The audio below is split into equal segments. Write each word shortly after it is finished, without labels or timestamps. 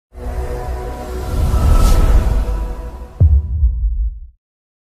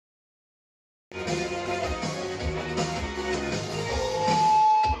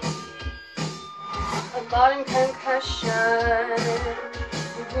one concussion.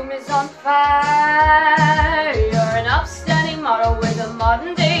 The room is on fire. You're an upstanding model with a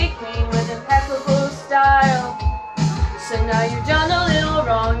modern day king with impeccable style. So now you've done a little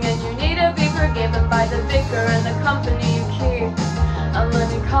wrong and you need to be forgiven by the vicar and the company you keep. And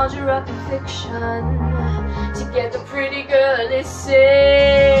let me conjure up a fiction to get the pretty girl to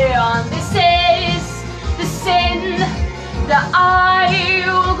say on. This is the sin that I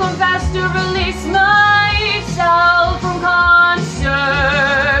will confess to release myself from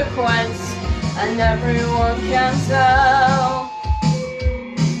consequence, and everyone can tell.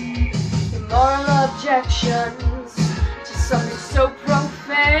 The moral objections to something so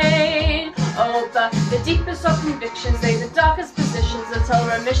profane. Oh, but the deepest of convictions lay the darkest positions until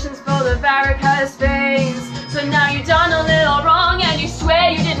remissions for the varicose veins. So now you've done a little wrong and you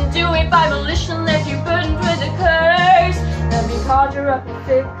swear you didn't do it by volition, left you burdened with a curse. Let me conjure up a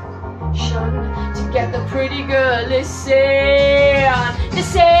fiction to get the pretty girl to say on. This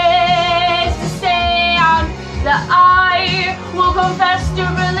is the stand that I will confess to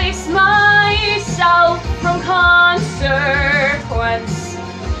release myself from consequence,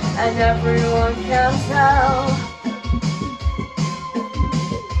 and everyone can tell.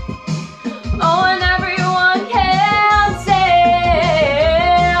 Oh, and everyone can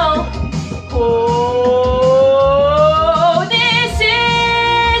tell. Oh, this is a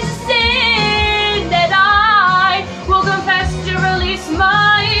sin that I will confess to release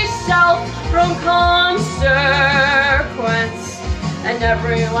myself from consequence, and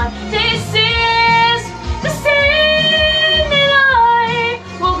everyone. This is the sin that I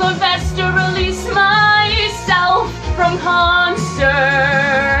will confess to release myself from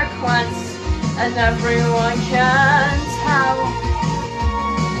consequence, and everyone can tell.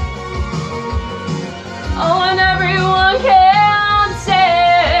 Oh, and everyone can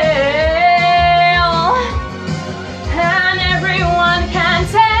tell. And everyone can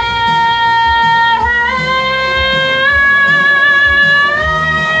tell.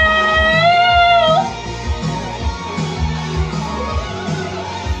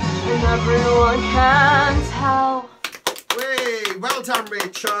 And everyone can tell. Hey, well done,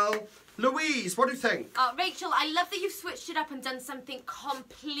 Rachel. Louise, what do you think? Rachel, I love that you've switched it up and done something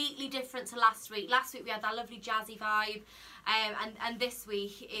completely different to last week. Last week we had that lovely jazzy vibe, and this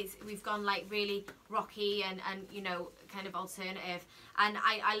week we've gone like really rocky and you know, kind of alternative. And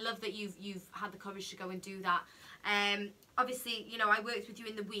I love that you've had the courage to go and do that. Obviously, you know, I worked with you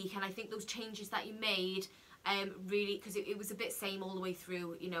in the week, and I think those changes that you made really, because it was a bit same all the way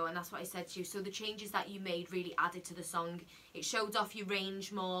through, you know, and that's what I said to you. So the changes that you made really added to the song. It showed off your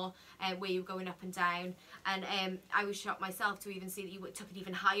range more, where you were going up and down, and I was shocked myself to even see that you took it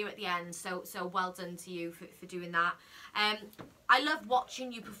even higher at the end. So well done to you for doing that. I love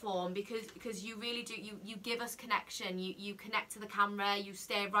watching you perform because you really do, you give us connection. You connect to the camera, you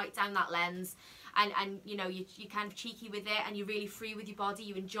stare right down that lens. And you know, you're kind of cheeky with it, and you're really free with your body.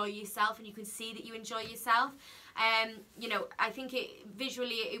 You enjoy yourself, and you can see that you enjoy yourself. You know, I think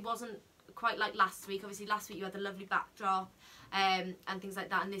visually it wasn't quite like last week. Obviously last week you had the lovely backdrop and things like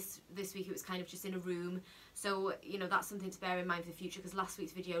that, and this week it was kind of just in a room. So you know, that's something to bear in mind for the future, because last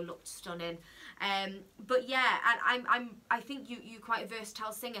week's video looked stunning. But yeah, and I think you're quite a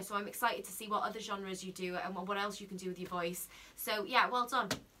versatile singer, so I'm excited to see what other genres you do and what else you can do with your voice. So yeah, well done.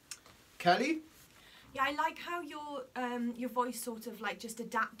 Kelly? Yeah, I like how your voice sort of like just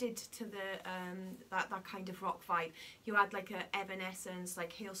adapted to the that kind of rock vibe. You had like a Evanescence,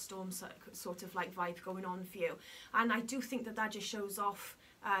 like Hailstorm sort of like vibe going on for you, and I do think that just shows off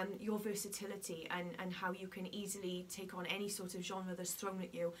your versatility and how you can easily take on any sort of genre that's thrown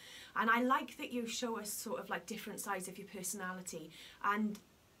at you. And I like that you show us sort of like different sides of your personality, and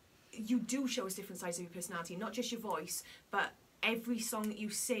you do show us different sides of your personality, not just your voice, but every song that you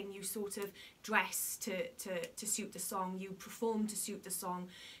sing, you sort of dress to suit the song, you perform to suit the song,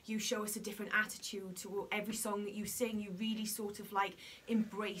 you show us a different attitude to every song that you sing. You really sort of like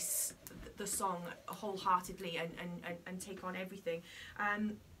embrace the song wholeheartedly and take on everything.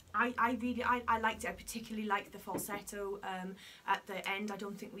 I really liked it. I particularly liked the falsetto at the end. I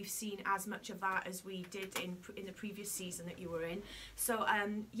don't think we've seen as much of that as we did in the previous season that you were in. So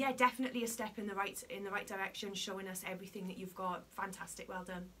yeah, definitely a step in the right direction, showing us everything that you've got. Fantastic, well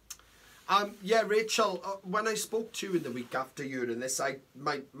done. Yeah, Rachel, when I spoke to you in the week after hearing this,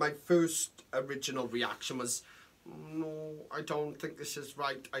 my first original reaction was, no, I don't think this is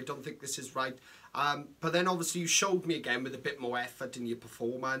right. I don't think this is right. But then obviously you showed me again with a bit more effort in your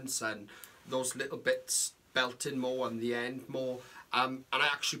performance and those little bits belting more and the end more. And I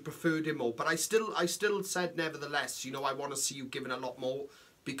actually preferred it more. But I still said nevertheless, you know, I want to see you giving a lot more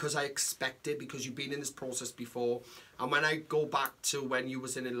because I expect it, because you've been in this process before. And when I go back to when you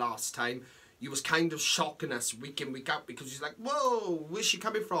was in it last time, you was kind of shocking us week in, week out, because you're like, whoa, where's she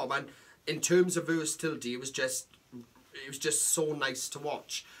coming from? And in terms of versatility, it was just so nice to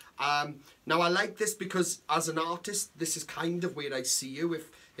watch. Now I like this because as an artist, this is kind of where I see you.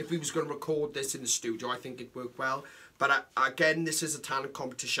 If we was going to record this in the studio, I think it'd work well. But again, this is a talent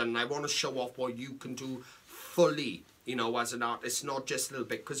competition, and I want to show off what you can do fully, you know, as an artist, not just a little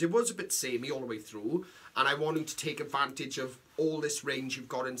bit, because it was a bit samey all the way through, and I want you to take advantage of all this range you've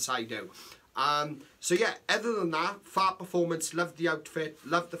got inside out. So yeah, other than that, fab performance, love the outfit,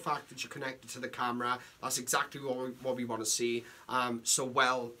 love the fact that you're connected to the camera. That's exactly what we want to see. So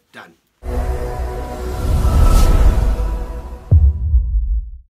well done.